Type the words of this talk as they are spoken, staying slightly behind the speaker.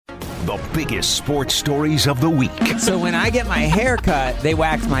the biggest sports stories of the week. So when I get my hair cut, they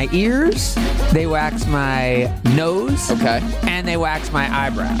wax my ears, they wax my nose, and they wax my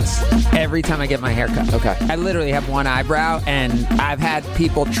eyebrows every time I get my hair cut. Okay. I literally have one eyebrow, and I've had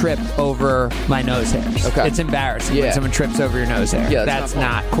people trip over my nose hairs. Okay. It's embarrassing when someone trips over your nose hair. Yeah, that's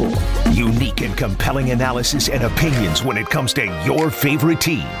not cool. Unique and compelling analysis and opinions when it comes to your favorite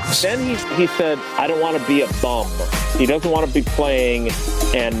teams. Then he said, I don't want to be a bum. He doesn't want to be playing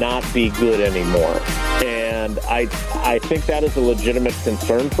and not be good anymore. And I think that is a legitimate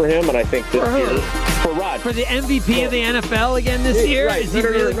concern for him. And I think this year, for Rodgers. For the MVP of the NFL again this year? Right. Is he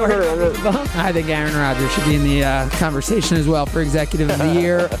really I think Aaron Rodgers should be in the conversation as well for Executive of the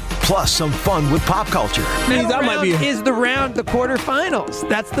Year. Plus some fun with pop culture. That might be is the round, the quarterfinals.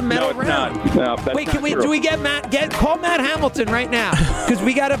 That's the medal round. No, that's Wait, not true. do we get call Matt Hamilton right now? Because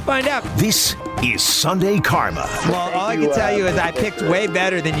we got to find out. This is Sunday Karma. Well, all I can tell you is I picked way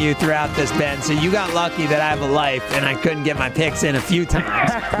better than you throughout this, Ben. So you got lucky that I have a life and I couldn't get my picks in a few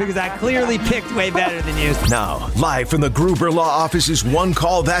times because I clearly picked way better than you. Now, live from the Gruber Law Office's One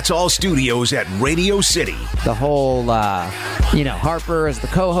Call That's All studios at Radio City. The whole, Harper as the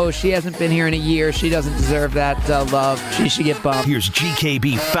co-host, she hasn't been here in a year. She doesn't deserve that love. She should get bumped. Here's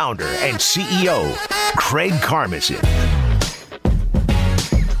GKB founder and CEO, Craig Karmazin.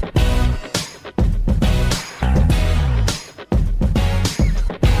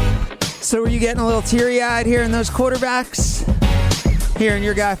 So were you getting a little teary-eyed hearing those quarterbacks? Hearing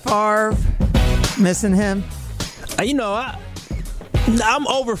your guy Favre? Missing him? I'm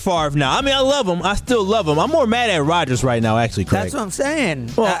over Favre now. I mean, I love him. I still love him. I'm more mad at Rodgers right now, actually, Craig. That's what I'm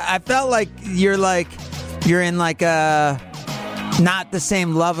saying. Well, I felt like you're in like a not the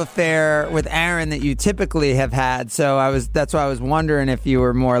same love affair with Aaron that you typically have had. So that's why I was wondering if you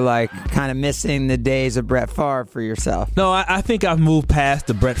were more like kind of missing the days of Brett Favre for yourself. No, I think I've moved past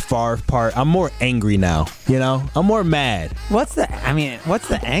the Brett Favre part. I'm more angry now. I'm more mad. What's the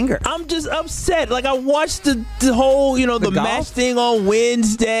anger? I'm just upset. Like, I watched the whole, the match thing on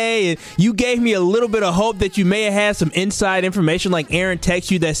Wednesday, and you gave me a little bit of hope that you may have had some inside information, like Aaron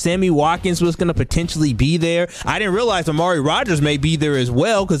texted you that Sammy Watkins was going to potentially be there. I didn't realize Amari Rodgers may be there as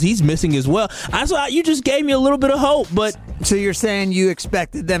well because he's missing as well. You just gave me a little bit of hope, but so you're saying you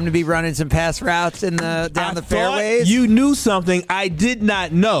expected them to be running some pass routes down the fairways? You knew something I did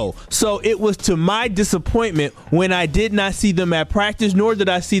not know. So it was to my disappointment when I did not see them at practice, nor did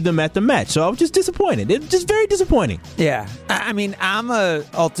I see them at the match. So I was just disappointed. It was just very disappointing. Yeah. I mean,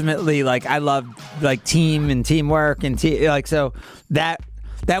 ultimately, I love team and teamwork and so that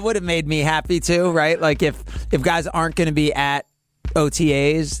would have made me happy too, right? Like if guys aren't going to be at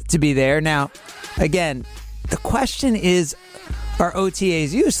OTAs to be there. Now, again, the question is, are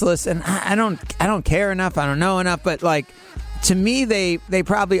OTAs useless? And I don't care enough. I don't know enough. But to me, they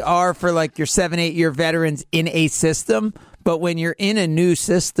probably are for your 7-8 year veterans in a system. But when you're in a new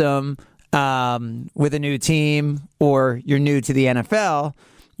system with a new team or you're new to the NFL,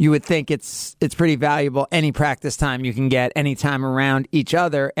 you would think it's pretty valuable any practice time you can get any time around each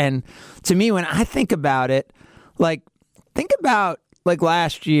other. And to me, when I think about it, think about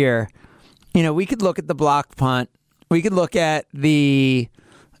last year, we could look at the block punt. We could look at the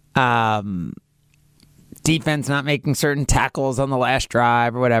defense not making certain tackles on the last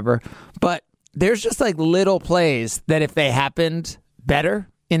drive or whatever. But there's just little plays that if they happened better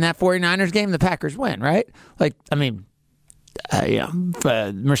in that 49ers game, the Packers win, right?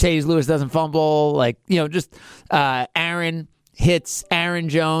 Mercedes Lewis doesn't fumble. Aaron hits Aaron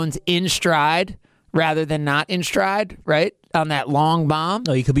Jones in stride rather than not in stride, right? On that long bomb.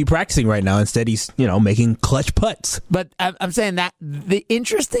 No, he could be practicing right now. Instead, he's, making clutch putts. But I'm saying that the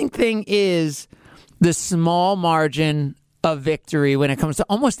interesting thing is the small margin of victory when it comes to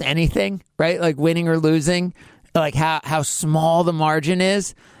almost anything, right? Like winning or losing, how small the margin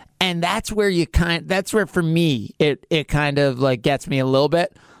is. And that's where that's where for me, it kind of gets me a little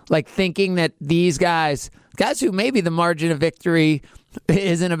bit. Thinking that these guys who maybe the margin of victory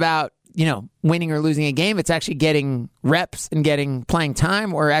isn't about, winning or losing a game. It's actually getting reps and getting playing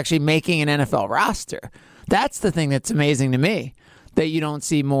time or actually making an NFL roster. That's the thing that's amazing to me, that you don't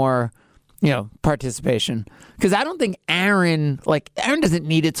see more, participation. Because I don't think Aaron doesn't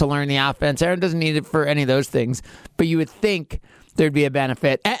need it to learn the offense. Aaron doesn't need it for any of those things. But you would think there'd be a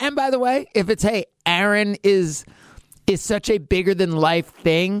benefit. And by the way, if it's, hey, Aaron is such a bigger than life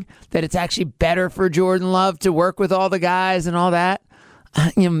thing that it's actually better for Jordan Love to work with all the guys and all that,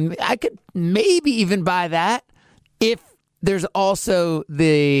 I could maybe even buy that if there's also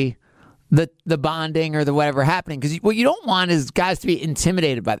the the bonding or the whatever happening. Because what you don't want is guys to be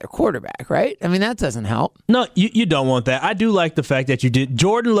intimidated by their quarterback, right? I mean, that doesn't help. No, you don't want that. I do like the fact that you did.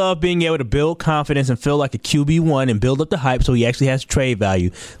 Jordan Love being able to build confidence and feel like a QB1 and build up the hype so he actually has trade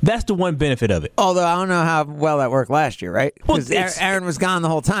value. That's the one benefit of it. Although I don't know how well that worked last year, right? Because Aaron was gone the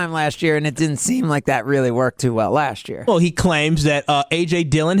whole time last year, and it didn't seem like that really worked too well last year. Well, he claims that A.J.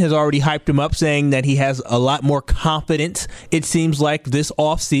 Dillon has already hyped him up, saying that he has a lot more confidence, it seems like, this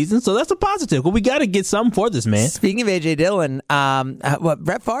offseason. So that's a positive. Well, we got to get something for this, man. Speaking of A.J. Dillon,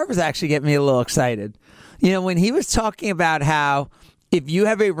 Brett Favre was actually getting me a little excited. You know, when he was talking about how if you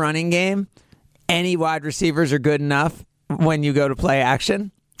have a running game, any wide receivers are good enough when you go to play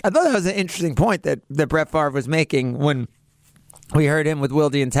action. I thought that was an interesting point that Brett Favre was making when we heard him with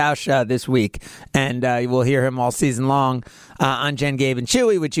Wilde and Tausch this week, and we'll hear him all season long on Jen, Gabe, and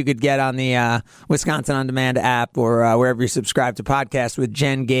Chewy, which you could get on the Wisconsin On Demand app or wherever you subscribe to podcasts with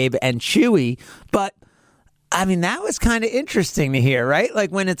Jen, Gabe, and Chewy. But, I mean, that was kind of interesting to hear, right?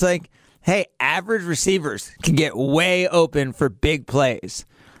 Like when it's like, hey, average receivers can get way open for big plays.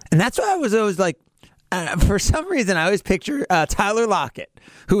 And that's why I was always like, for some reason, I always picture Tyler Lockett,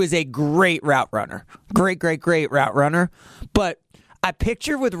 who is a great route runner. Great route runner. But I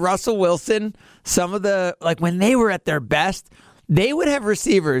picture with Russell Wilson, some of the, like when they were at their best, they would have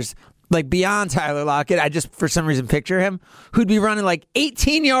receivers like beyond Tyler Lockett. I just, for some reason, picture him, who'd be running like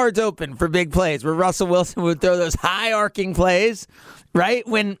 18 yards open for big plays, where Russell Wilson would throw those high arcing plays. Right?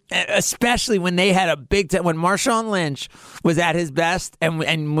 Especially when they had a big time, when Marshawn Lynch was at his best,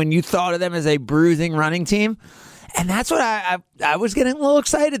 and when you thought of them as a bruising running team. And that's what I was getting a little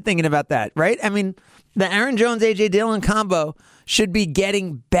excited thinking about that, right? I mean, the Aaron Jones, A.J. Dillon combo should be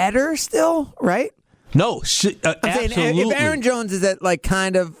getting better still, right? No, I'm saying if Aaron Jones is at like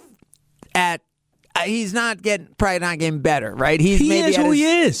kind of at, he's probably not getting better, right? He is who he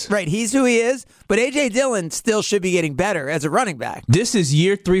is. Right, he's who he is. But A.J. Dillon still should be getting better as a running back. This is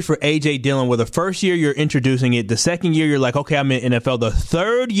year 3 for A.J. Dillon, where the first year you're introducing it. The second year you're like, okay, I'm in NFL. The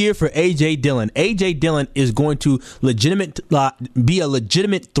third year for A.J. Dillon. A.J. Dillon is going to be a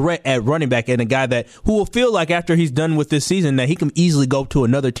legitimate threat at running back, and a guy who will feel like after he's done with this season that he can easily go to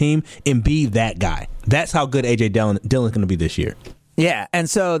another team and be that guy. That's how good A.J. Dillon's going to be this year. Yeah,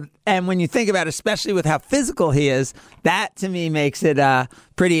 and when you think about it, especially with how physical he is, that to me makes it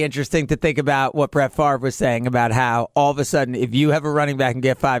pretty interesting to think about what Brett Favre was saying about how all of a sudden, if you have a running back and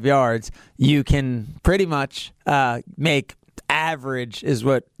get 5 yards, you can pretty much make average, is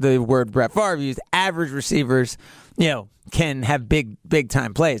what the word Brett Favre used, average receivers, can have big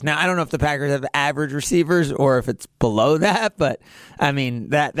time plays. Now, I don't know if the Packers have average receivers or if it's below that, but I mean,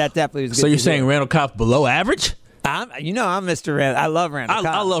 that definitely was good. So you're saying Randall Cobb's below average? I'm Mr. Randall. I love Randall Cobb.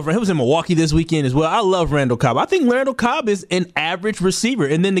 I love Randall. He was in Milwaukee this weekend as well. I love Randall Cobb. I think Randall Cobb is an average receiver.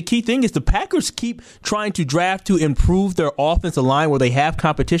 And then the key thing is the Packers keep trying to draft to improve their offensive line where they have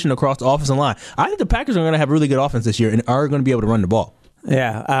competition across the offensive line. I think the Packers are going to have a really good offense this year and are going to be able to run the ball.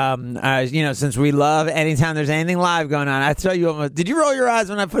 Yeah. Since we love anytime there's anything live going on, I tell you what, did you roll your eyes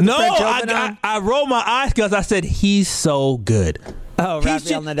when I put the French Open on? I rolled my eyes because I said, he's so good. Oh,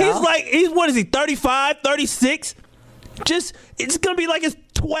 Rafael Nadal? He's what is he, 35, 36? It's going to be like his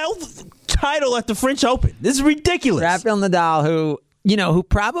 12th title at the French Open. This is ridiculous. Rafael Nadal, who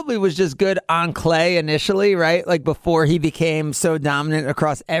probably was just good on clay initially, right? Like before he became so dominant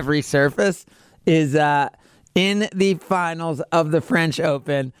across every surface, is in the finals of the French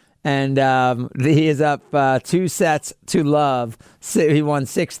Open. And he is up 2 sets to love. So he won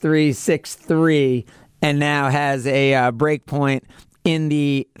 6-3, 6-3, and now has a break point in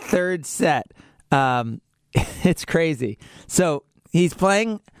the third set. It's crazy. So he's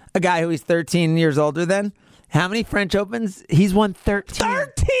playing a guy who he's 13 years older than. How many French Opens? He's won 13.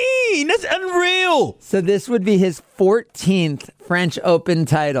 13! That's unreal! So this would be his 14th French Open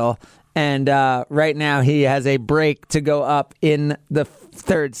title. And right now he has a break to go up in the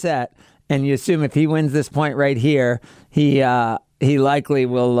third set. And you assume if he wins this point right here, he likely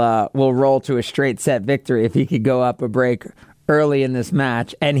will roll to a straight set victory if he could go up a break early in this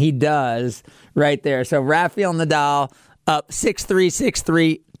match, and he does right there. So Rafael Nadal up 6-3,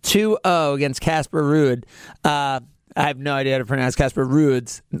 6-3, 2-0 against Casper Ruud. I have no idea how to pronounce Casper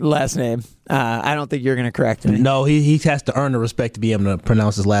Ruud's last name. I don't think you're going to correct me. No, he has to earn the respect to be able to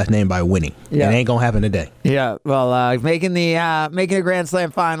pronounce his last name by winning. Yeah. It ain't going to happen today. Yeah, well, making a Grand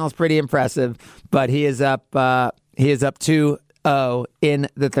Slam final is pretty impressive, but he is up 2-0 in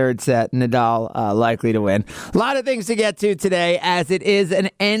the third set. Nadal likely to win. A lot of things to get to today, as it is an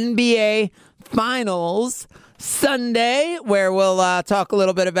NBA Finals Sunday, where we'll talk a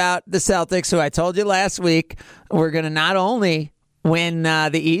little bit about the Celtics, who I told you last week we're going to not only win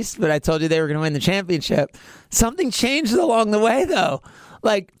the East, but I told you they were going to win the championship. Something changed along the way, though.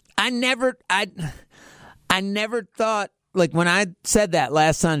 Like, I never thought, like, when I said that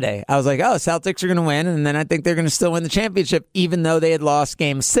last Sunday, I was like, oh, Celtics are going to win, and then I think they're going to still win the championship, even though they had lost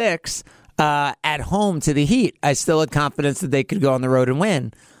Game 6 at home to the Heat. I still had confidence that they could go on the road and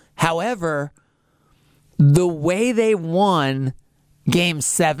win. However, the way they won Game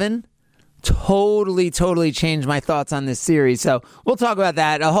 7 totally changed my thoughts on this series. So we'll talk about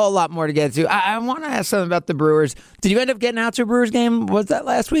that. A whole lot more to get to. I want to ask something about the Brewers. Did you end up getting out to a Brewers game? Was that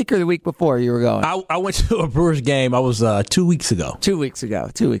last week or the week before you were going? I went to a Brewers game. I was 2 weeks ago. 2 weeks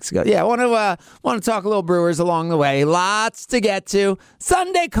ago. Yeah, I want to talk a little Brewers along the way. Lots to get to.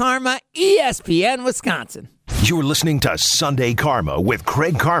 Sunday Karma, ESPN Wisconsin. You're listening to Sunday Karma with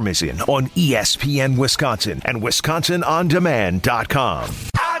Craig Karmazin on ESPN Wisconsin and WisconsinOnDemand.com.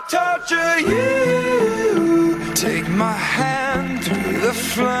 I torture you, take my hand through the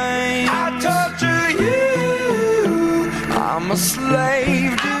flame. I torture you, I'm a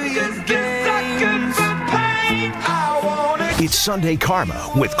slave to your game. I want it. It's Sunday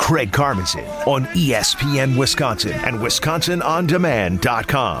Karma with Craig Karmazin on ESPN Wisconsin and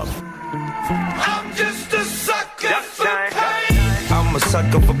WisconsinOnDemand.com. I'm just a sucker for pain. I'm a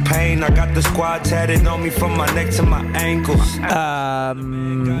sucker for pain. I got the squad tatted on me from my neck to my ankles.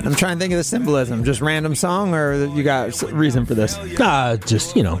 I'm trying to think of the symbolism. Just random song, or you got a reason for this?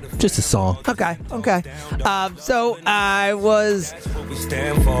 Just a song. Okay. So I was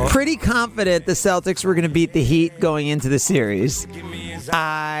pretty confident the Celtics were going to beat the Heat going into the series.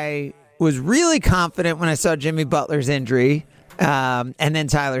 I was really confident when I saw Jimmy Butler's injury. And then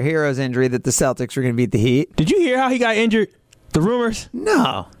Tyler Hero's injury that the Celtics were going to beat the Heat. Did you hear how he got injured? The rumors?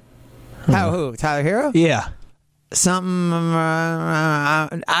 No. Who? Tyler Hero? Yeah. Something.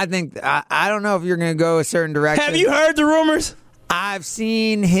 I think. I don't know if you're going to go a certain direction. Have you heard the rumors? I've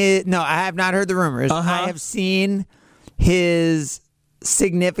seen his. No, I have not heard the rumors. I have seen his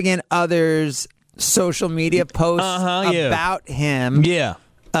significant other's social media posts about him. Yeah.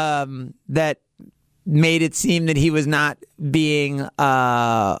 That made it seem that he was not being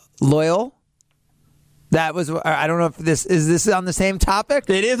loyal. That was, I don't know if this is on the same topic?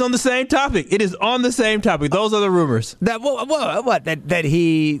 It is on the same topic. Those are the rumors. That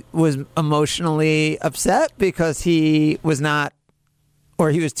he was emotionally upset because he was not, or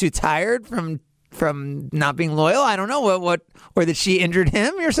he was too tired from not being loyal? I don't know or that she injured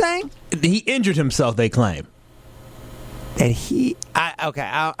him, you're saying? He injured himself, they claim. That he, we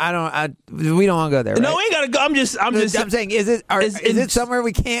don't want to go there. Right? No, we ain't gotta go. I'm saying, is it somewhere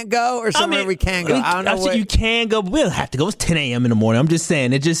we can't go or somewhere we can go? I don't know. I said you can go, but we don't have to go. It's 10 a.m. in the morning. I'm just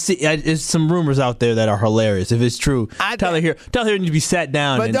saying, it's some rumors out there that are hilarious. If it's true, Tyler Hero needs to be sat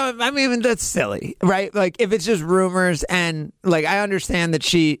down. But that's silly, right? Like if it's just rumors, and like I understand that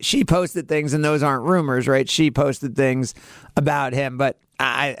she posted things and those aren't rumors, right? She posted things about him, but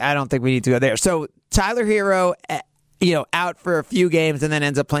I don't think we need to go there. So Tyler Hero, out for a few games and then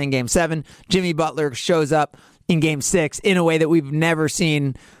ends up playing Game 7. Jimmy Butler shows up in Game 6 in a way that we've never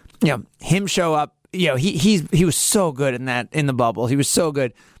seen, him show up. He was so good in the bubble. He was so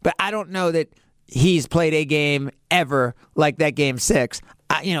good. But I don't know that he's played a game ever like that Game 6.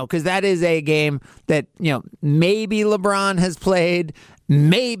 Because that is a game that, maybe LeBron has played,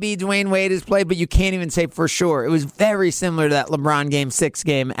 maybe Dwayne Wade has played, but you can't even say for sure. It was very similar to that LeBron Game 6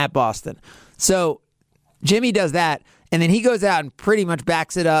 game at Boston. So Jimmy does that, and then he goes out and pretty much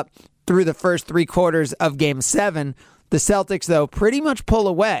backs it up through the first 3 quarters of Game 7. The Celtics, though, pretty much pull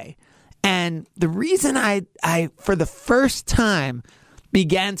away. And the reason I for the first time,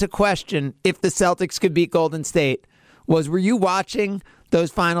 began to question if the Celtics could beat Golden State was, were you watching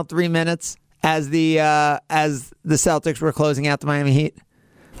those final 3 minutes as the Celtics were closing out the Miami Heat?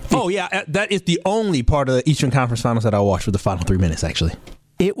 Oh, yeah. That is the only part of the Eastern Conference Finals that I watched for the final 3 minutes, actually.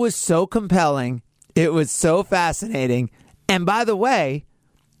 It was so compelling. It was so fascinating. And by the way,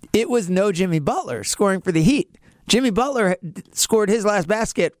 it was no Jimmy Butler scoring for the Heat. Jimmy Butler scored his last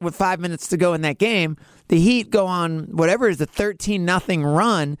basket with 5 minutes to go in that game. The Heat go on whatever is the 13-0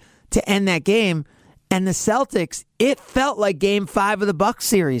 run to end that game. And the Celtics, it felt like Game 5 of the Bucks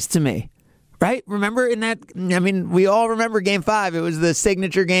series to me. Right? Remember we all remember Game 5. It was the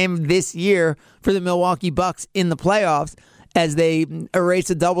signature game this year for the Milwaukee Bucks in the playoffs. As they erase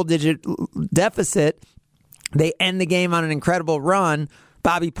a double-digit deficit, they end the game on an incredible run.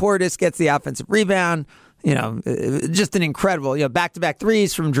 Bobby Portis gets the offensive rebound. Just an incredible, back-to-back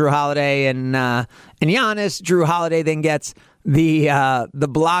threes from Drew Holiday and Giannis. Drew Holiday then gets the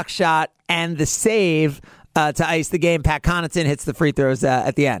block shot and the save to ice the game. Pat Connaughton hits the free throws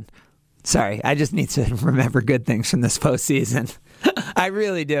at the end. Sorry, I just need to remember good things from this postseason. I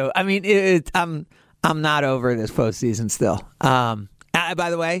really do. I mean, I'm not over this postseason still. By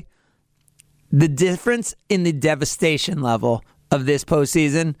the way, the difference in the devastation level of this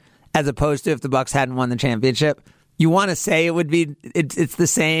postseason, as opposed to if the Bucs hadn't won the championship, you want to say it would be it's the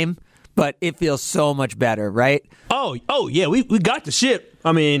same, but it feels so much better, right? Oh yeah, we got the ship.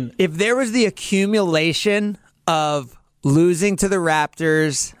 I mean, if there was the accumulation of losing to the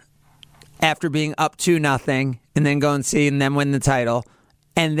Raptors after being up 2-0 and then go and see and then win the title,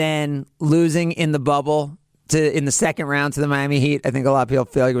 and then losing in the bubble in the second round to the Miami Heat. I think a lot of people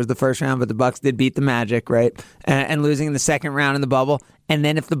feel like it was the first round, but the Bucs did beat the Magic, right? And losing in the second round in the bubble. And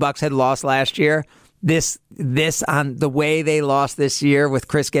then if the Bucs had lost last year, this on the way they lost this year with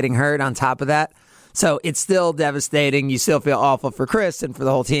Chris getting hurt on top of that. So it's still devastating. You still feel awful for Chris and for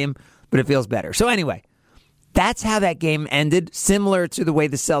the whole team, but it feels better. So anyway, that's how that game ended, similar to the way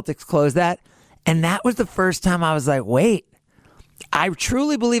the Celtics closed that. And that was the first time I was like, wait, I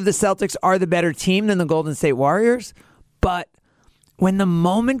truly believe the Celtics are the better team than the Golden State Warriors. But when the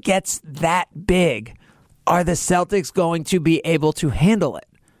moment gets that big, are the Celtics going to be able to handle it?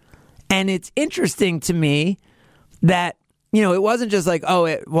 And it's interesting to me that, you know, it wasn't just like,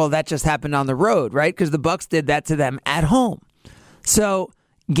 that just happened on the road, right? Because the Bucs did that to them at home. So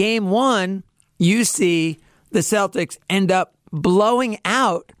game one, you see the Celtics end up blowing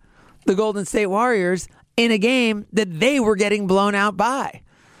out the Golden State Warriors in a game that they were getting blown out by,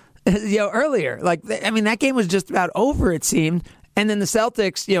 earlier. That game was just about over, it seemed. And then the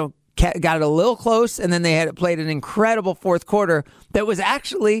Celtics, got it a little close, and then they had played an incredible fourth quarter that was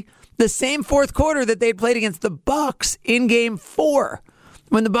actually the same fourth quarter that they'd played against the Bucs in Game 4,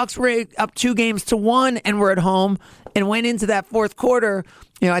 when the Bucs were up 2-1 and were at home, and went into that fourth quarter,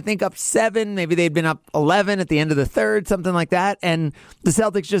 I think up 7, maybe they'd been up 11 at the end of the third, something like that, and the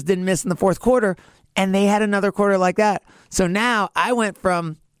Celtics just didn't miss in the fourth quarter, and they had another quarter like that. So now I went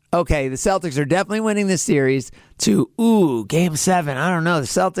from, okay, the Celtics are definitely winning this series, to, Game 7, I don't know, the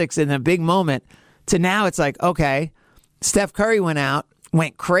Celtics in a big moment, to now it's like, okay, Steph Curry went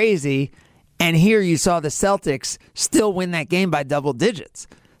crazy, and here you saw the Celtics still win that game by double digits.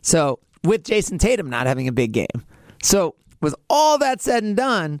 So with Jason Tatum not having a big game. So with all that said and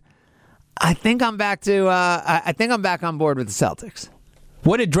done, I think I'm back on board with the Celtics.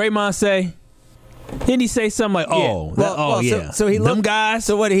 What did Draymond say? Didn't he say something like, So he looked, them guys?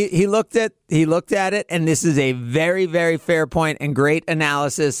 So what he looked at it, and this is a very, very fair point and great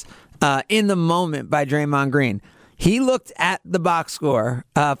analysis in the moment by Draymond Green. He looked at the box score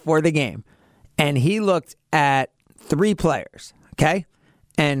for the game, and he looked at 3 players, okay?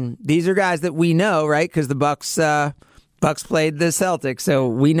 And these are guys that we know, right? Because the Bucs played the Celtics, so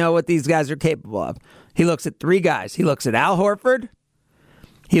we know what these guys are capable of. He looks at 3 guys. He looks at Al Horford,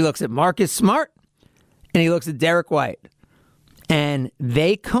 he looks at Marcus Smart, and he looks at Derek White. And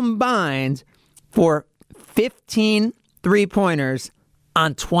they combined for 15 3-pointers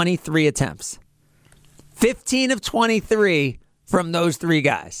on 23 attempts. 15 of 23 from those 3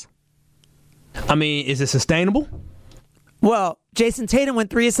 guys. I mean, is it sustainable? Well, Jason Tatum went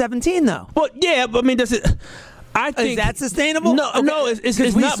 3 of 17, though. Well, yeah, but I mean, does it? I think is that sustainable? No, okay. No, it's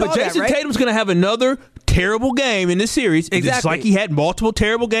not. But Jason Tatum's going to have another terrible game in this series. Exactly. It's like he had multiple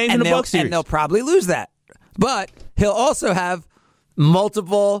terrible games in the Bucs series, and they'll probably lose that. But he'll also have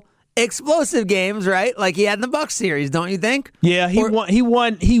multiple explosive games, right? Like he had in the Bucs series, don't you think? Yeah, he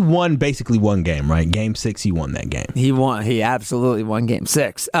won basically one game, right? Game 6, he won that game. He absolutely won Game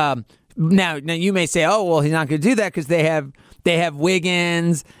 6. Now you may say, oh, well, he's not going to do that because they have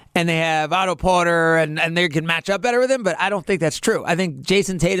Wiggins and they have Otto Porter and they can match up better with him, but I don't think that's true. I think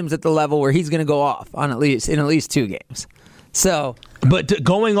Jason Tatum's at the level where he's going to go off in at least 2 games. So, but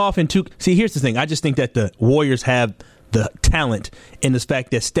going off in 2, see, here's the thing. I just think that the Warriors have the talent in the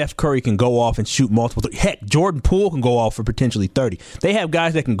fact that Steph Curry can go off and shoot multiple. Heck, Jordan Poole can go off for potentially 30. They have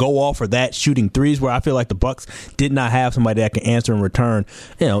guys that can go off for that shooting threes, where I feel like the Bucs did not have somebody that can answer in return.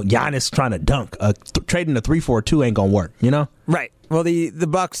 Giannis trying to dunk. Trading a 3-4-2 ain't gonna work. Right. Well, the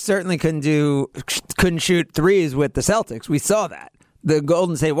Bucs certainly couldn't shoot threes with the Celtics. We saw that. The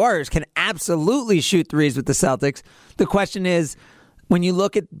Golden State Warriors can absolutely shoot threes with the Celtics. The question is, when you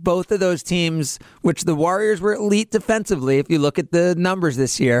look at both of those teams, which the Warriors were elite defensively, if you look at the numbers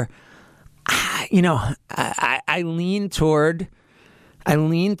this year, I lean toward the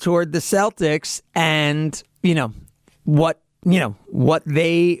Celtics and what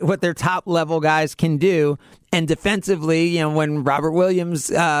their top level guys can do. And defensively, when Robert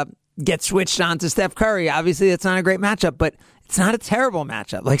Williams gets switched on to Steph Curry, obviously it's not a great matchup, but it's not a terrible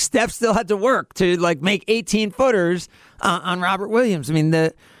matchup. Like Steph still had to work to make 18-footers on Robert Williams. I mean,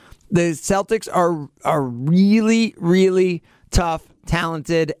 the The Celtics are really, really tough,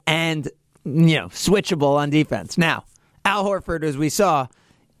 talented, and switchable on defense. Now, Al Horford, as we saw,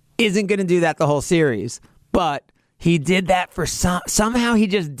 isn't going to do that the whole series, but he did that for somehow he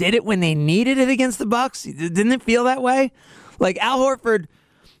just did it when they needed it against the Bucks. Didn't it feel that way? Like Al Horford,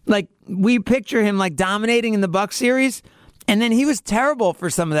 like we picture him like dominating in the Bucks series, and then he was terrible for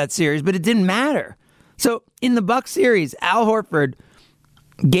some of that series, but it didn't matter. So in the Bucks series, Al Horford,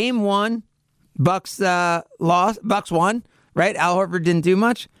 game 1, Bucks lost. Bucks won, right? Al Horford didn't do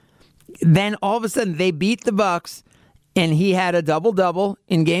much. Then all of a sudden they beat the Bucks, and he had a double-double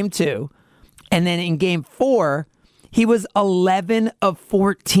in game 2. And then in game 4, he was 11 of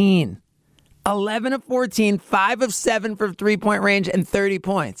 14. 11 of 14, 5 of 7 for three-point range, and 30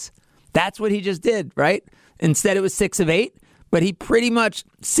 points. That's what he just did, right? Instead, it was 6 of 8. But he pretty much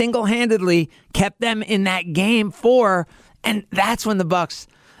single-handedly kept them in that game 4. And that's when the Bucks,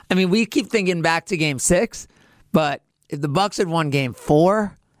 I mean, we keep thinking back to game 6. But if the Bucks had won game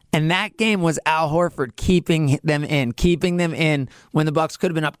 4, and that game was Al Horford keeping them in when the Bucks could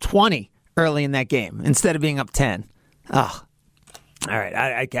have been up 20 early in that game instead of being up 10. Oh, all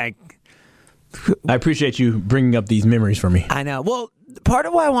right. I appreciate you bringing up these memories for me. I know. Well, part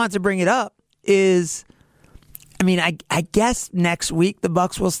of why I want to bring it up is, I mean, I guess next week the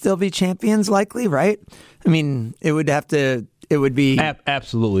Bucks will still be champions, likely, right? I mean, it would be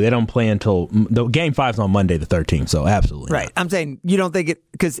absolutely. They don't play until the game 5's on Monday the 13th, so absolutely right. Not. I'm saying you don't think it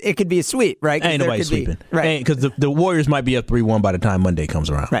because it could be a sweep, right? Ain't nobody sweeping, right? Because the Warriors might be up 3-1 by the time Monday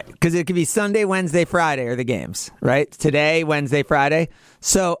comes around, right? Because it could be Sunday, Wednesday, Friday are the games, right? Today, Wednesday, Friday.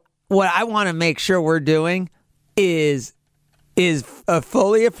 So what I want to make sure we're doing is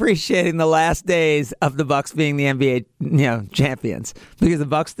fully appreciating the last days of the Bucks being the NBA champions, because the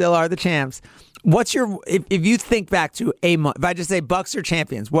Bucks still are the champs. What's your if you think back to if I just say Bucks are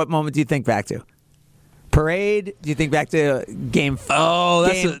champions, what moment do you think back to? Parade? Do you think back to game?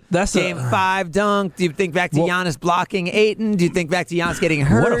 That's game 5 dunk. Do you think back to Giannis blocking Ayton? Do you think back to Giannis getting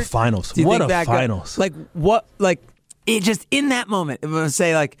hurt? What a finals! What a finals! It just in that moment, I'm gonna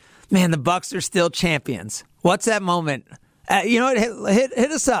say like, man, the Bucks are still champions. What's that moment? You know what?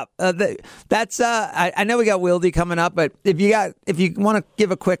 Hit us up. I know we got Wilde coming up, but if you want to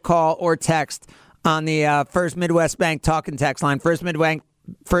give a quick call or text on the First Midwest Bank talking text line. First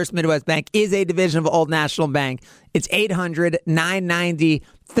Midwest Bank is a division of Old National Bank. It's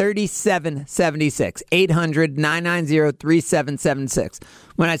 800-990-3776. 800-990-3776.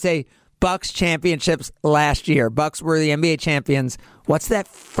 When I say Bucks championships last year, Bucks were the NBA champions. What's that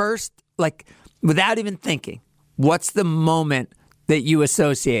first, like, without even thinking? What's the moment that you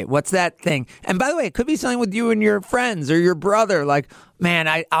associate? What's that thing? And by the way, it could be something with you and your friends or your brother. Like, man,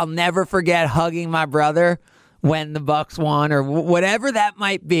 I'll never forget hugging my brother when the Bucks won, or whatever that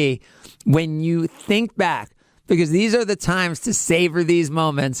might be. When you think back, because these are the times to savor these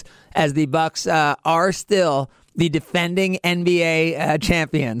moments, as the Bucks are still the defending NBA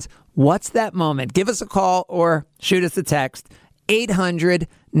champions. What's that moment? Give us a call or shoot us a text.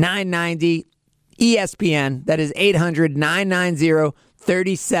 800-990 ESPN. That is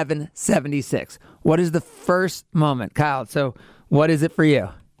 800-990-3776. What is the first moment, Kyle? So what is it for you?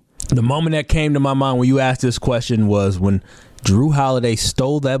 The moment that came to my mind when you asked this question was when Drew Holiday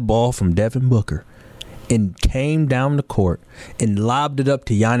stole that ball from Devin Booker and came down the court and lobbed it up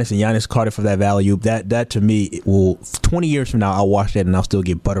to Giannis, and Giannis caught it for that alley-oop. That to me, it will 20 years from now, I'll watch that and I'll still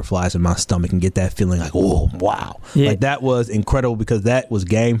get butterflies in my stomach and get that feeling like, oh, wow. Yeah. Like, that was incredible, because that was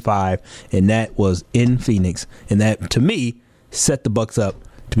game 5 and that was in Phoenix, and that, to me, set the Bucks up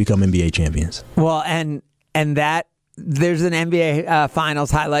to become NBA champions. Well, and that there's an NBA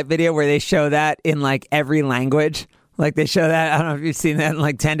Finals highlight video where they show that in like every language. Like, they show that, I don't know if you've seen that in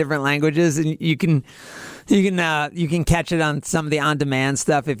like 10 different languages, and you can catch it on some of the on-demand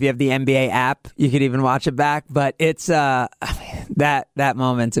stuff. If you have the NBA app, you could even watch it back. But it's that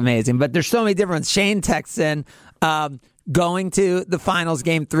moment's amazing. But there's so many different ones. Shane texts in, going to the Finals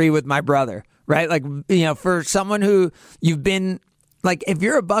game 3 with my brother, right? Like, you know, for someone who you've been, like, if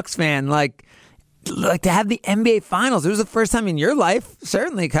you're a Bucks fan, like to have the NBA Finals. It was the first time in your life,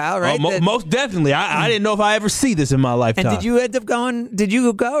 certainly, Kyle, right? Most definitely. I didn't know if I ever see this in my lifetime. And did you end up going? Did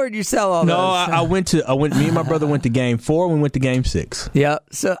you go, or did you sell all those? No, I went. Me and my brother went to game 4. We went to game 6. Yeah.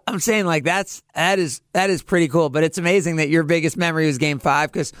 So I'm saying, like, that is pretty cool. But it's amazing that your biggest memory was game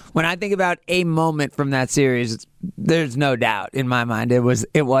 5, because when I think about a moment from that series, there's no doubt in my mind it was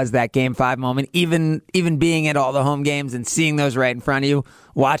that game 5 moment. Even being at all the home games and seeing those right in front of you,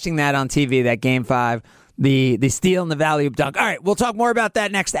 watching that on TV, that game 5, the steal and the value dunk. All right, we'll talk more about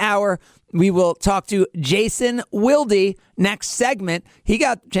that next hour. We will talk to Jason Wilde next segment. He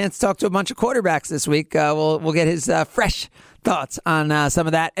got a chance to talk to a bunch of quarterbacks this week. We'll get his fresh thoughts on some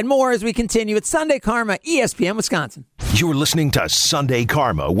of that and more as we continue. It's Sunday Karma, ESPN Wisconsin. You're listening to Sunday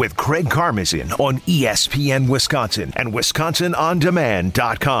Karma with Craig Karmazin on ESPN Wisconsin and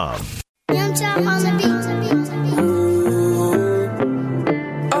WisconsinOnDemand.com. Young Chop on the beat.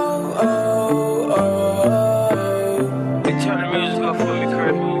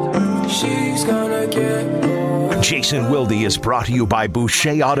 Jason Wilde is brought to you by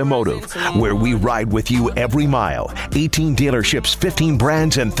Boucher Automotive, where we ride with you every mile. 18 dealerships, 15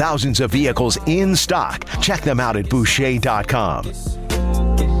 brands, and thousands of vehicles in stock. Check them out at Boucher.com.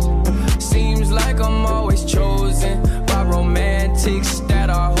 Seems like I'm always chosen by romantics that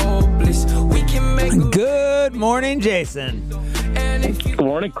are hopeless. We can make Good morning, Jason. Good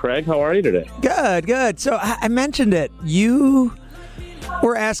morning, Craig. How are you today? Good. So I mentioned it. You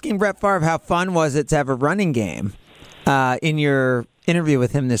were asking Brett Favre how fun was it to have a running game in your interview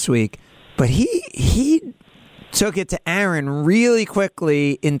with him this week, but he took it to Aaron really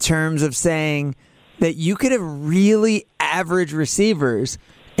quickly in terms of saying that you could have really average receivers,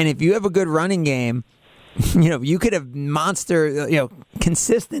 and if you have a good running game, you could have monster,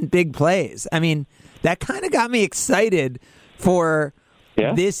 consistent big plays. I mean, that kind of got me excited for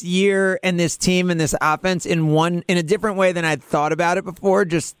this year and this team and this offense in a different way than I'd thought about it before.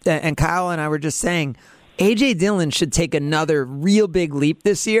 And Kyle and I were just saying, A.J. Dillon should take another real big leap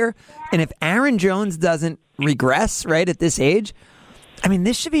this year. And if Aaron Jones doesn't regress right at this age, I mean,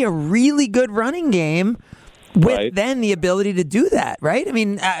 this should be a really good running game with then the ability to do that, right? I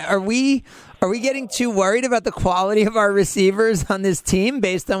mean, are we getting too worried about the quality of our receivers on this team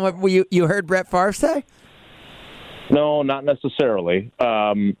based on what you heard Brett Favre say? No, not necessarily.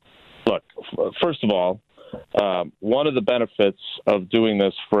 Look, first of all, one of the benefits of doing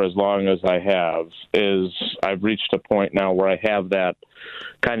this for as long as I have is I've reached a point now where I have that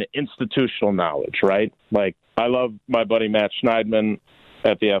kind of institutional knowledge, right? Like, I love my buddy Matt Schneidman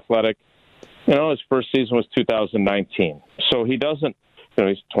at The Athletic. His first season was 2019. So he doesn't,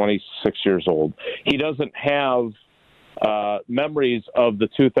 he's 26 years old. He doesn't have memories of the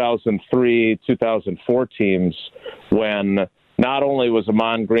 2003, 2004 teams when not only was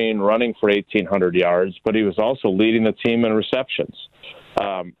Amon Green running for 1,800 yards, but he was also leading the team in receptions.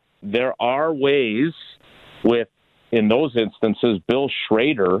 There are ways in those instances, Bill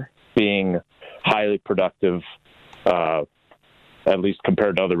Schrader being highly productive, at least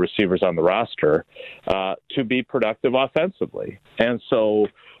compared to other receivers on the roster, to be productive offensively. And so,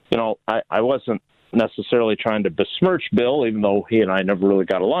 I wasn't necessarily trying to besmirch Bill, even though he and I never really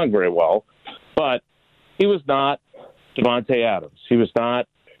got along very well. But he was not Devontae Adams. He was not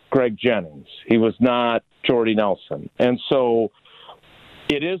Greg Jennings. He was not Jordy Nelson. And so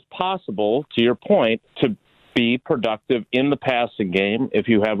it is possible, to your point, to be productive in the passing game if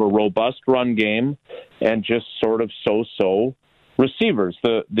you have a robust run game and just sort of so-so receivers.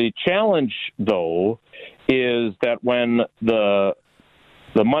 The challenge, though, is that when the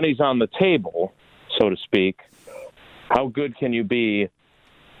money's on the table, so to speak, how good can you be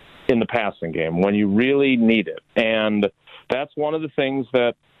in the passing game when you really need it? And that's one of the things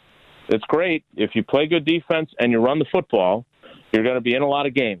that it's great. If you play good defense and you run the football, you're going to be in a lot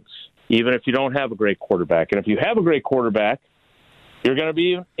of games, even if you don't have a great quarterback. And if you have a great quarterback, you're going to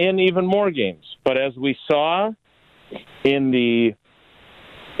be in even more games. But as we saw in the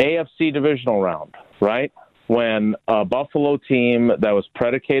AFC divisional round, right, when a Buffalo team that was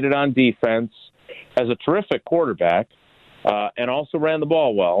predicated on defense has a terrific quarterback and also ran the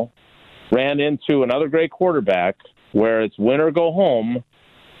ball well, ran into another great quarterback where it's win or go home,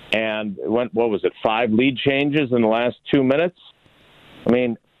 and went, 5 lead changes in the last 2 minutes? I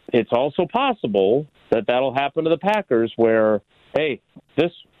mean, it's also possible that that'll happen to the Packers where, hey,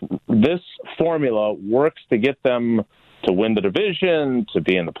 this formula works to get them to win the division, to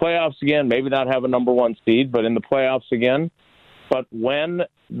be in the playoffs again, maybe not have a number 1 seed, but in the playoffs again. But when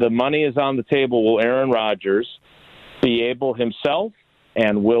the money is on the table, will Aaron Rodgers be able himself,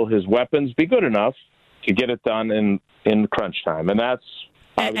 and will his weapons be good enough to get it done in crunch time? And that's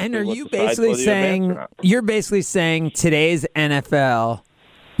and are you basically saying today's NFL,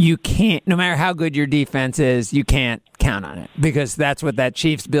 you can't, no matter how good your defense is, you can't count on it, because that's what that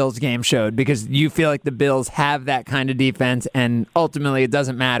Chiefs-Bills game showed, because you feel like the Bills have that kind of defense, and ultimately it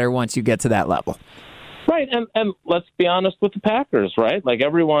doesn't matter once you get to that level. Right, and let's be honest with the Packers, right? Like,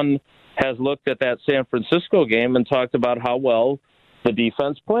 everyone has looked at that San Francisco game and talked about how well the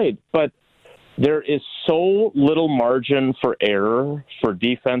defense played. But there is so little margin for error for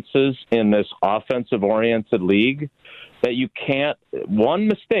defenses in this offensive-oriented league that you can't. One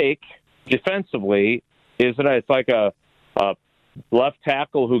mistake defensively it's like a left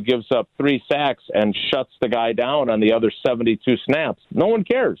tackle who gives up 3 sacks and shuts the guy down on the other 72 snaps. No one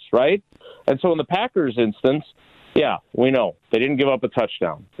cares, right? And so in the Packers instance, yeah, we know. They didn't give up a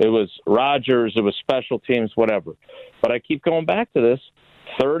touchdown. It was Rodgers, it was special teams, whatever. But I keep going back to this.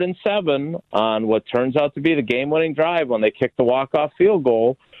 3rd and 7 on what turns out to be the game-winning drive when they kick the walk-off field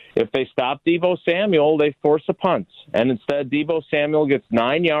goal. If they stop Deebo Samuel, they force a punt. And instead, Deebo Samuel gets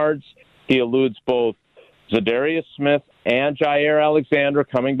 9 yards. He eludes both Zadarius Smith and Jair Alexander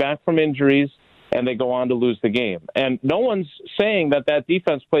coming back from injuries, and they go on to lose the game. And no one's saying that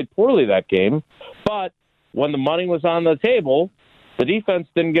defense played poorly that game, but when the money was on the table, the defense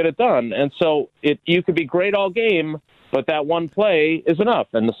didn't get it done. And so you could be great all game, but that one play is enough.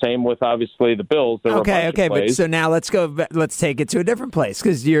 And the same with, obviously, the Bills. Okay, but so now let's take it to a different place,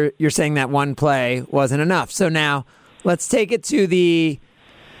 because you're saying that one play wasn't enough. So now let's take it to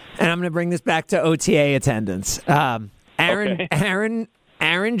and I'm going to bring this back to OTA attendance. Aaron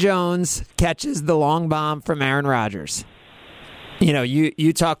Jones catches the long bomb from Aaron Rodgers. You know,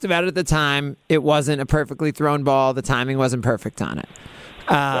 you talked about it at the time. It wasn't a perfectly thrown ball. The timing wasn't perfect on it.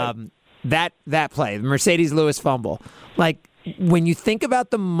 That play, the Mercedes Lewis fumble. Like, when you think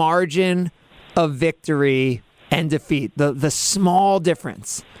about the margin of victory and defeat, the small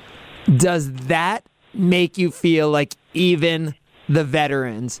difference, does that make you feel like even the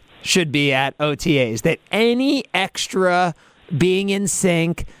veterans should be at OTAs? That any extra being in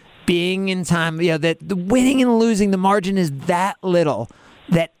sync, being in time, that the winning and losing, the margin is that little,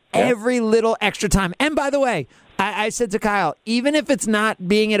 that every little extra time. And by the way, I said to Kyle, even if it's not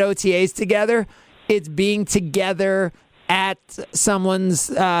being at OTAs together, it's being together at someone's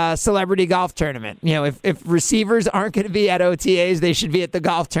celebrity golf tournament. You know, if receivers aren't going to be at OTAs, they should be at the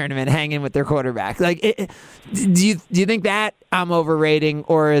golf tournament hanging with their quarterback. Like, do you think that I'm overrating,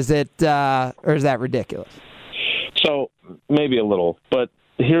 or is that ridiculous? So maybe a little, but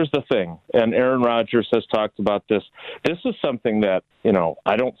here's the thing, and Aaron Rodgers has talked about this. This is something that,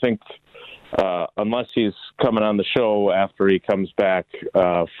 I don't think, unless he's coming on the show after he comes back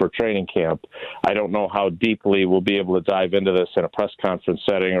for training camp, I don't know how deeply we'll be able to dive into this in a press conference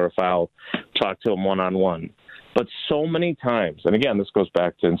setting or if I'll talk to him one-on-one. But so many times, and again, this goes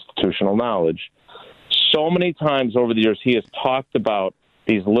back to institutional knowledge, so many times over the years he has talked about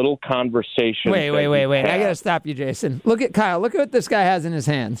these little conversations. Wait. I got to stop you, Jason. Look at Kyle. Look at what this guy has in his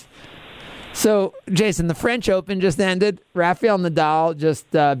hands. So, Jason, the French Open just ended. Rafael Nadal just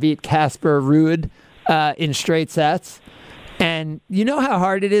beat Casper Ruud in straight sets. And you know how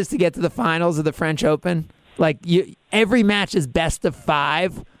hard it is to get to the finals of the French Open? Like, every match is best of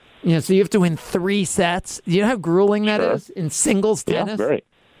 5. So you have to win 3 sets. You know how grueling that is in singles tennis? Yeah, very.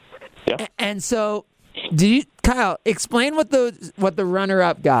 Yeah. And so, Kyle, explain what the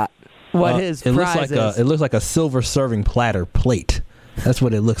runner-up got. What his prize is. It looks like a silver serving platter plate. That's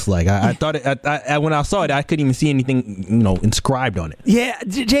what it looks like. I thought when I saw it, I couldn't even see anything, inscribed on it. Yeah,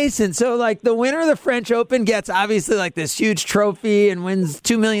 Jason. So, like, the winner of the French Open gets obviously like this huge trophy and wins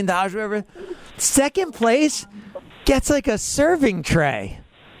 $2 million, or whatever. Second place gets like a serving tray.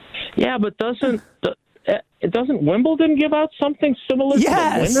 Yeah, but doesn't Wimbledon give out something similar to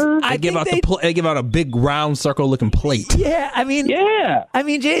the winner? They give out a big round circle looking plate. Yeah, I mean,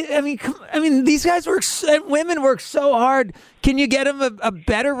 these guys and women work so hard. Can you get them a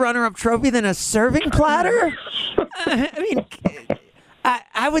better runner-up trophy than a serving platter?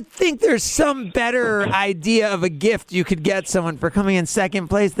 I would think there's some better idea of a gift you could get someone for coming in second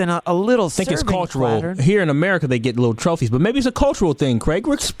place than a little serving platter. I think it's cultural. Platter. Here in America, they get little trophies, but maybe it's a cultural thing, Craig.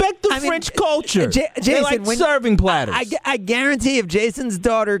 Respect the French culture. Jason, they like serving platters. I guarantee if Jason's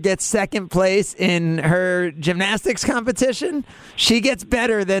daughter gets second place in her gymnastics competition, she gets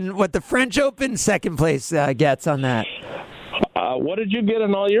better than what the French Open second place gets on that. What did you get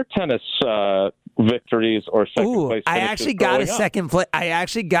in all your tennis victories or second place? I actually got a second place. I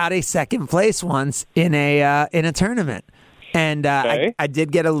actually got a second place once in a tournament, and I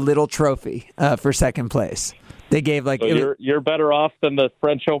did get a little trophy for second place. They gave you're better off than the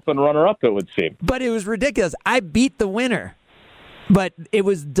French Open runner-up, it would seem. But it was ridiculous. I beat the winner, but it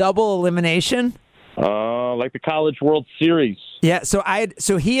was double elimination. Like the College World Series. Yeah,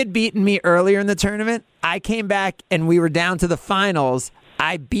 so he had beaten me earlier in the tournament. I came back and we were down to the finals.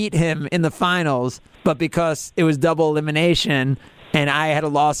 I beat him in the finals, but because it was double elimination and I had a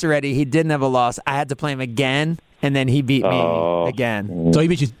loss already, he didn't have a loss. I had to play him again, and then he beat me again. So he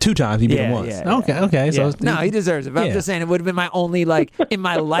beat you 2 times. He beat him once. Yeah, Okay. So no, he deserves it. But I'm just saying, it would have been my only, like, in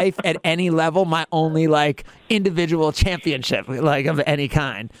my life at any level, my only, like, individual championship, like, of any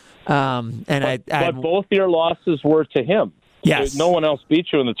kind. But both your losses were to him. Yes. No one else beat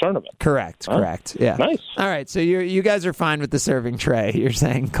you in the tournament. Correct. Yeah. Nice. All right. So you guys are fine with the serving tray. You're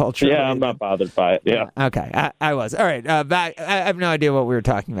saying culturally. Yeah, I'm not bothered by it. Yeah. Okay. I was. All right. Back. I have no idea what we were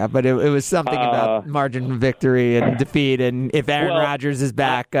talking about, but it was something about margin of victory and defeat. And if Aaron Rodgers is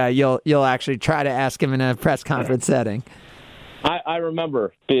back, you'll actually try to ask him in a press conference setting. I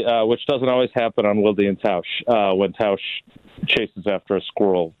remember, which doesn't always happen on Wilde and Tausch, when Tausch chases after a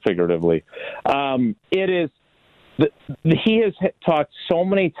squirrel, figuratively. It is. He has talked so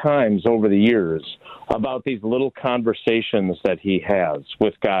many times over the years about these little conversations that he has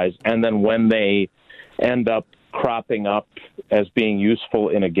with guys, and then when they end up cropping up as being useful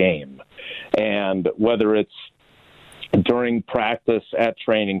in a game, and whether it's during practice at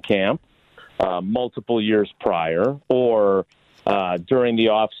training camp, multiple years prior, or during the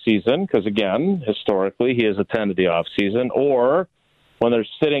off season, because again, historically, he has attended the off season, or when they're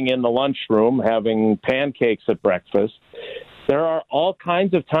sitting in the lunchroom having pancakes at breakfast. There are all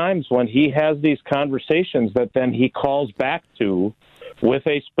kinds of times when he has these conversations that then he calls back to with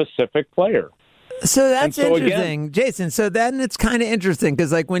a specific player. So that's interesting, again, Jason. So then it's kind of interesting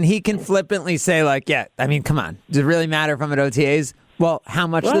because, like, when he can flippantly say, like, "Yeah, I mean, come on, does it really matter if I'm at OTAs?" Well, how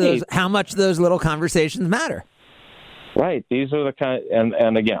much do those little conversations matter? Right. These are the kind,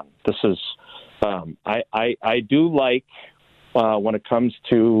 and again, this is I do like. When it comes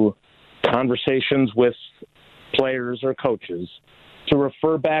to conversations with players or coaches, to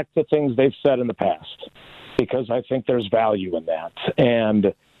refer back to things they've said in the past, because I think there's value in that.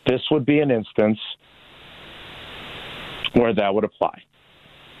 And this would be an instance where that would apply.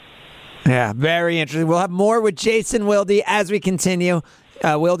 Yeah, very interesting. We'll have more with Jason Wilde as we continue.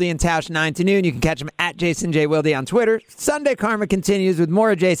 Wilde and Tausch 9 to noon. You can catch him at Jason J. Wilde on Twitter. Sunday Karma continues with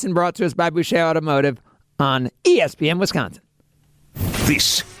more of Jason, brought to us by Boucher Automotive on ESPN Wisconsin.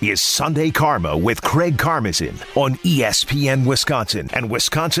 This is Sunday Karma with Craig Karmazin on ESPN Wisconsin and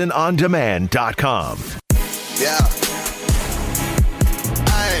WisconsinOnDemand.com. Yeah.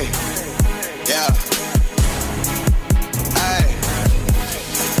 Hey. Yeah. Hey.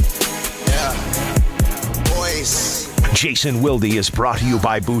 Yeah. Boys. Jason Wilde is brought to you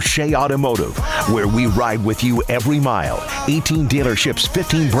by Boucher Automotive, where we ride with you every mile. 18 dealerships,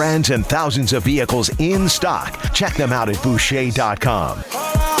 15 brands, and thousands of vehicles in stock. Check them out at Boucher.com.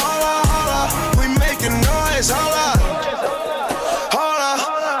 Holla, we making noise. Holla.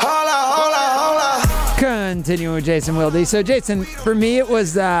 Continuing with Jason Wilde. So, Jason, for me, it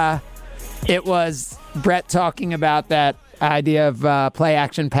was Brett talking about that idea of play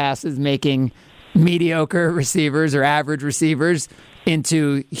action passes making mediocre receivers or average receivers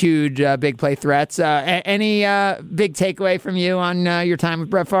into huge big play threats. Any big takeaway from you on your time with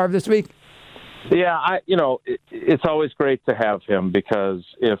Brett Favre this week? Yeah, it's always great to have him because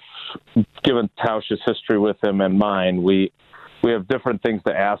given Tausch's history with him and mine, we have different things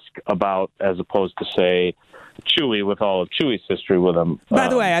to ask about as opposed to, say, Chewy with all of Chewy's history with him. By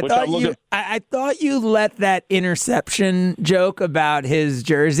the way, I thought you let that interception joke about his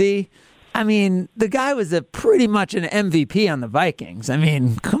jersey. I mean, the guy was pretty much an MVP on the Vikings. I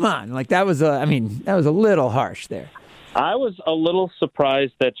mean, come on. Like, that was a little harsh there. I was a little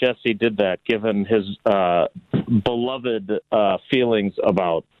surprised that Jesse did that, given his beloved feelings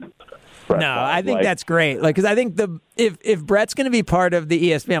about Brett. No, I think that's great. Like, because I think if Brett's going to be part of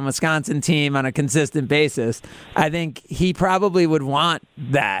the ESPN Wisconsin team on a consistent basis, I think he probably would want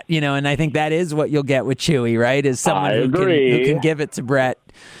that, and I think that is what you'll get with Chewy, right? Is someone who can give it to Brett.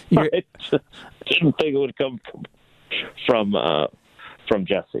 I didn't think it would come from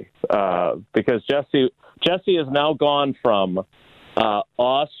Jesse because Jesse has now gone from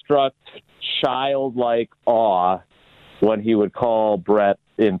awestruck, childlike awe when he would call Brett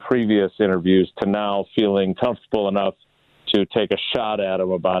in previous interviews to now feeling comfortable enough to take a shot at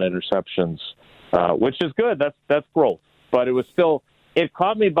him about interceptions, which is good. That's growth. But it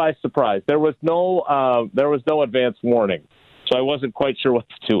caught me by surprise. There was no advance warning, so I wasn't quite sure what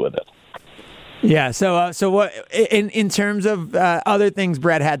to do with it. Yeah. So what in terms of other things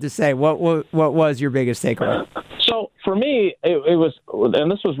Brett had to say? What was your biggest takeaway? So for me, it was, and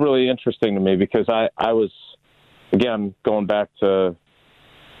this was really interesting to me because I was, again, going back to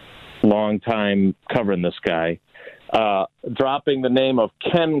long time covering this guy, dropping the name of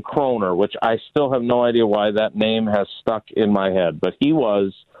Ken Kroner, which I still have no idea why that name has stuck in my head, but he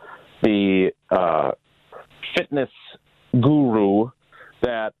was the fitness guru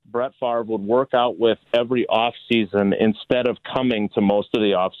that Brett Favre would work out with every offseason instead of coming to most of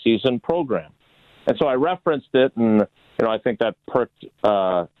the offseason program. And so I referenced it, and I think that perked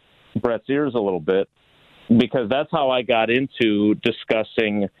Brett's ears a little bit, because that's how I got into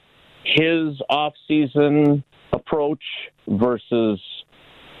discussing his offseason approach versus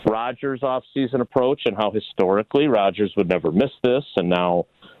Rodgers' offseason approach, and how historically Rodgers would never miss this. And now,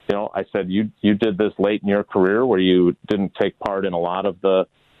 I said, you did this late in your career where you didn't take part in a lot of the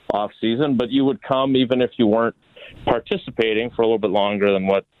offseason, but you would come even if you weren't participating for a little bit longer than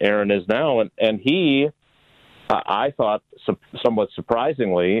what Aaron is now. And he, I thought, somewhat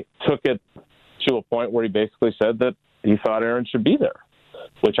surprisingly, took it to a point where he basically said that he thought Aaron should be there,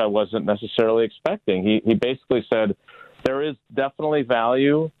 which I wasn't necessarily expecting. He basically said there is definitely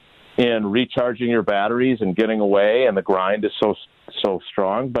value in recharging your batteries and getting away, and the grind is so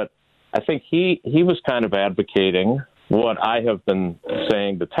strong. But I think he was kind of advocating what I have been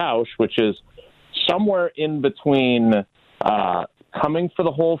saying to Tausch, which is somewhere in between coming for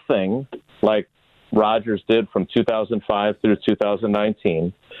the whole thing, like Rodgers did from 2005 through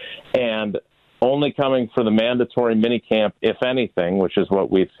 2019, and only coming for the mandatory minicamp, if anything, which is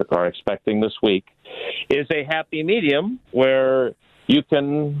what we are expecting this week, is a happy medium where you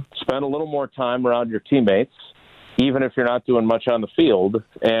can spend a little more time around your teammates, even if you're not doing much on the field,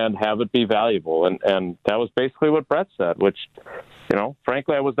 and have it be valuable. And that was basically what Brett said, which,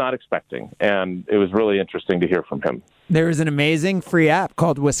 frankly, I was not expecting. And it was really interesting to hear from him. There is an amazing free app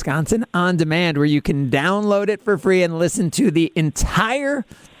called Wisconsin On Demand where you can download it for free and listen to the entire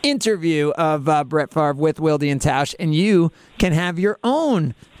interview of Brett Favre with Wilde and Tausch, and you can have your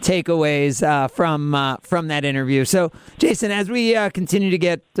own takeaways from that interview. So, Jason, as we continue to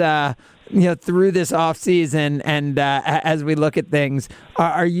get through this offseason and as we look at things,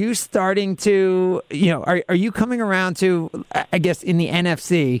 are you starting to, are you coming around to, I guess, in the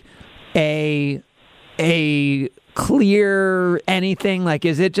NFC, a clear anything? Like,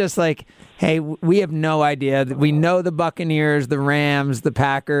 is it just like, hey, we have no idea. We know the Buccaneers, the Rams, the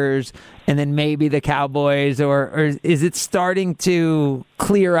Packers, and then maybe the Cowboys, or is it starting to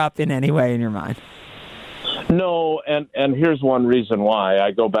clear up in any way in your mind? No, and here's one reason why.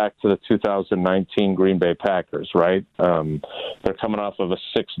 I go back to the 2019 Green Bay Packers, right? They're coming off of a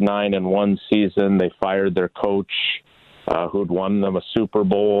 6-9-1 season. They fired their coach, who'd won them a Super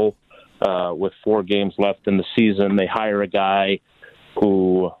Bowl with 4 games left in the season. They hire a guy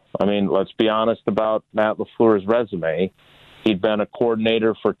who, let's be honest about Matt LaFleur's resume. He'd been a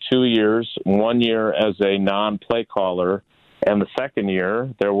coordinator for 2 years, 1 year as a non-play caller, and the second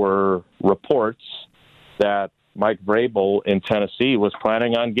year there were reports that Mike Vrabel in Tennessee was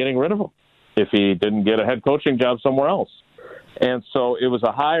planning on getting rid of him if he didn't get a head coaching job somewhere else. And so it was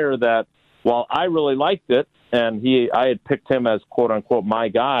a hire that, while I really liked it, and I had picked him as quote-unquote my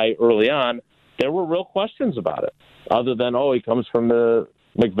guy early on, there were real questions about it, other than, he comes from the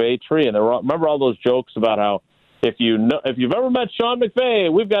McVay tree. And remember all those jokes about how if you've ever met Sean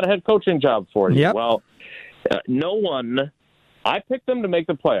McVay, we've got a head coaching job for you. Yep. Well, no one. I picked them to make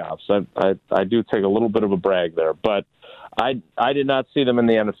the playoffs. I do take a little bit of a brag there, but I did not see them in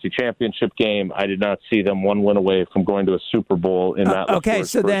the NFC Championship game. I did not see them one win away from going to a Super Bowl in that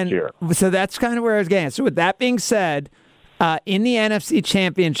first year. So that's kind of where I was getting. So with that being said, in the NFC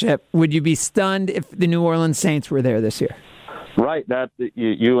Championship, would you be stunned if the New Orleans Saints were there this year? Right. That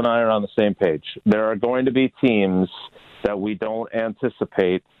you and I are on the same page. There are going to be teams that we don't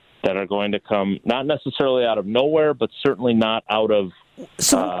anticipate that are going to come not necessarily out of nowhere, but certainly not out of.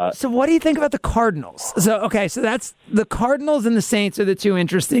 So what do you think about the Cardinals? So that's the Cardinals and the Saints are the two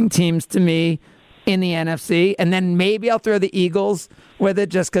interesting teams to me in the NFC, and then maybe I'll throw the Eagles with it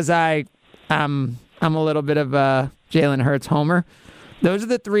just because I'm a little bit of a Jalen Hurts homer. Those are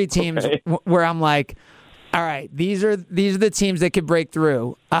the three teams where I'm like, all right, these are the teams that could break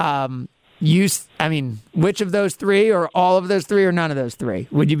through. Which of those three, or all of those three, or none of those three,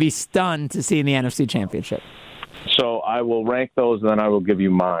 would you be stunned to see in the NFC Championship? So I will rank those, and then I will give you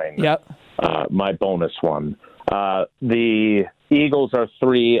mine. Yep. My bonus one. The Eagles are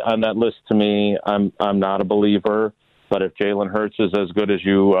 3 on that list to me. I'm not a believer, but if Jalen Hurts is as good as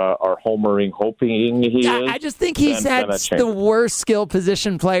you are hoping he is, I just think he's had the worst skill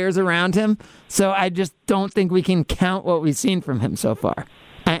position players around him. So I just don't think we can count what we've seen from him so far.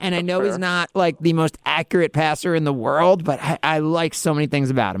 And I know he's not like the most accurate passer in the world, but I like so many things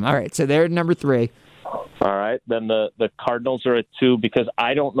about him. All right, so they're number 3. All right, then the Cardinals are at 2 because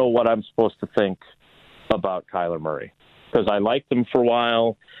I don't know what I'm supposed to think about Kyler Murray, because I liked him for a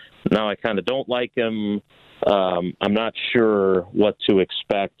while. Now I kind of don't like him. I'm not sure what to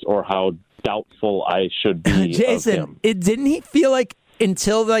expect or how doubtful I should be. Jason, of him. Didn't he feel like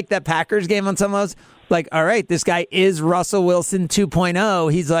until like that Packers game on some levels, like, all right, this guy is Russell Wilson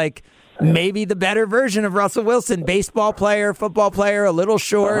 2.0. He's like maybe the better version of Russell Wilson. Baseball player, football player, a little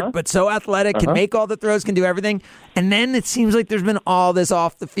short, but so athletic, can make all the throws, can do everything. And then it seems like there's been all this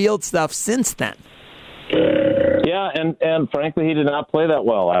off the field stuff since then. Yeah, and frankly, he did not play that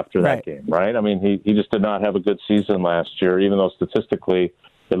well after that game, right? I mean, he just did not have a good season last year, even though statistically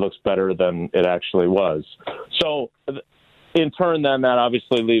it looks better than it actually was. So, in turn, then, that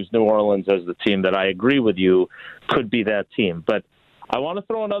obviously leaves New Orleans as the team that I agree with you could be that team. But I want to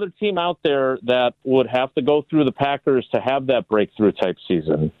throw another team out there that would have to go through the Packers to have that breakthrough type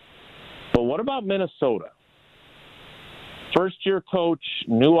season. But what about Minnesota? First-year coach,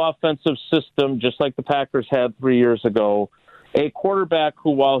 new offensive system, just like the Packers had 3 years ago. A quarterback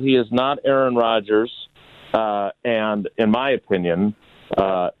who, while he is not Aaron Rodgers, and in my opinion,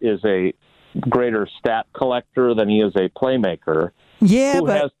 is a greater stat collector than he is a playmaker. Yeah,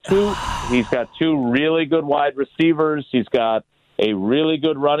 he's got two really good wide receivers. He's got a really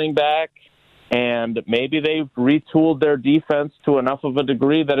good running back. And maybe they've retooled their defense to enough of a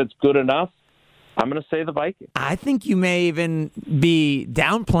degree that it's good enough. I'm going to say the Vikings. I think you may even be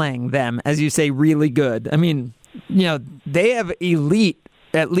downplaying them, as you say, really good. I mean, they have elite.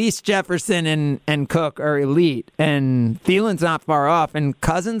 At least Jefferson and Cook are elite, and Thielen's not far off. And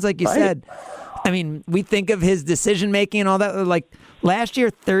Cousins, like you said, I mean, we think of his decision-making and all that. Like, last year,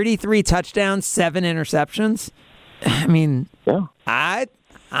 33 touchdowns, 7 interceptions. I mean,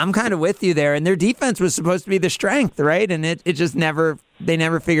 I'm kind of with you there. And their defense was supposed to be the strength, right? And it just they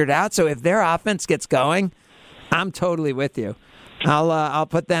never figured it out. So if their offense gets going, I'm totally with you. I'll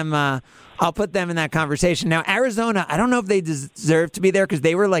put them in that conversation. Now, Arizona, I don't know if they deserve to be there because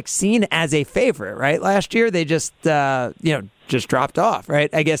they were like seen as a favorite, right? Last year, they just dropped off, right?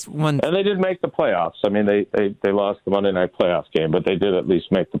 I guess and they did make the playoffs. I mean, they lost the Monday night playoff game, but they did at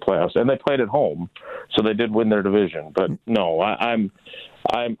least make the playoffs, and they played at home, so they did win their division. But no, I'm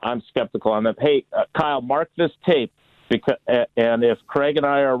skeptical on that. Hey, Kyle, mark this tape and if Craig and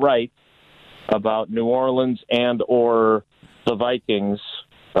I are right about New Orleans and or the Vikings,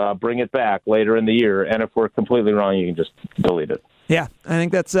 bring it back later in the year. And if we're completely wrong, you can just delete it. Yeah, I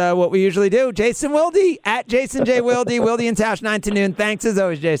think that's what we usually do. Jason Wilde, at Jason J. Wilde, Wilde and Tausch, 9 to noon. Thanks as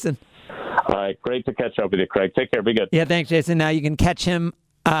always, Jason. All right, great to catch up with you, Craig. Take care. Be good. Yeah, thanks, Jason. Now you can catch him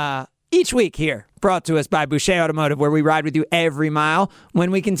each week here, brought to us by Boucher Automotive, where we ride with you every mile. When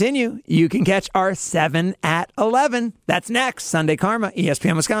we continue, you can catch our 7 at 11. That's next. Sunday Karma,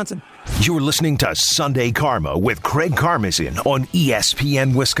 ESPN Wisconsin. You're listening to Sunday Karma with Craig Karmazin on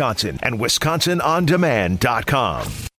ESPN Wisconsin and WisconsinOnDemand.com.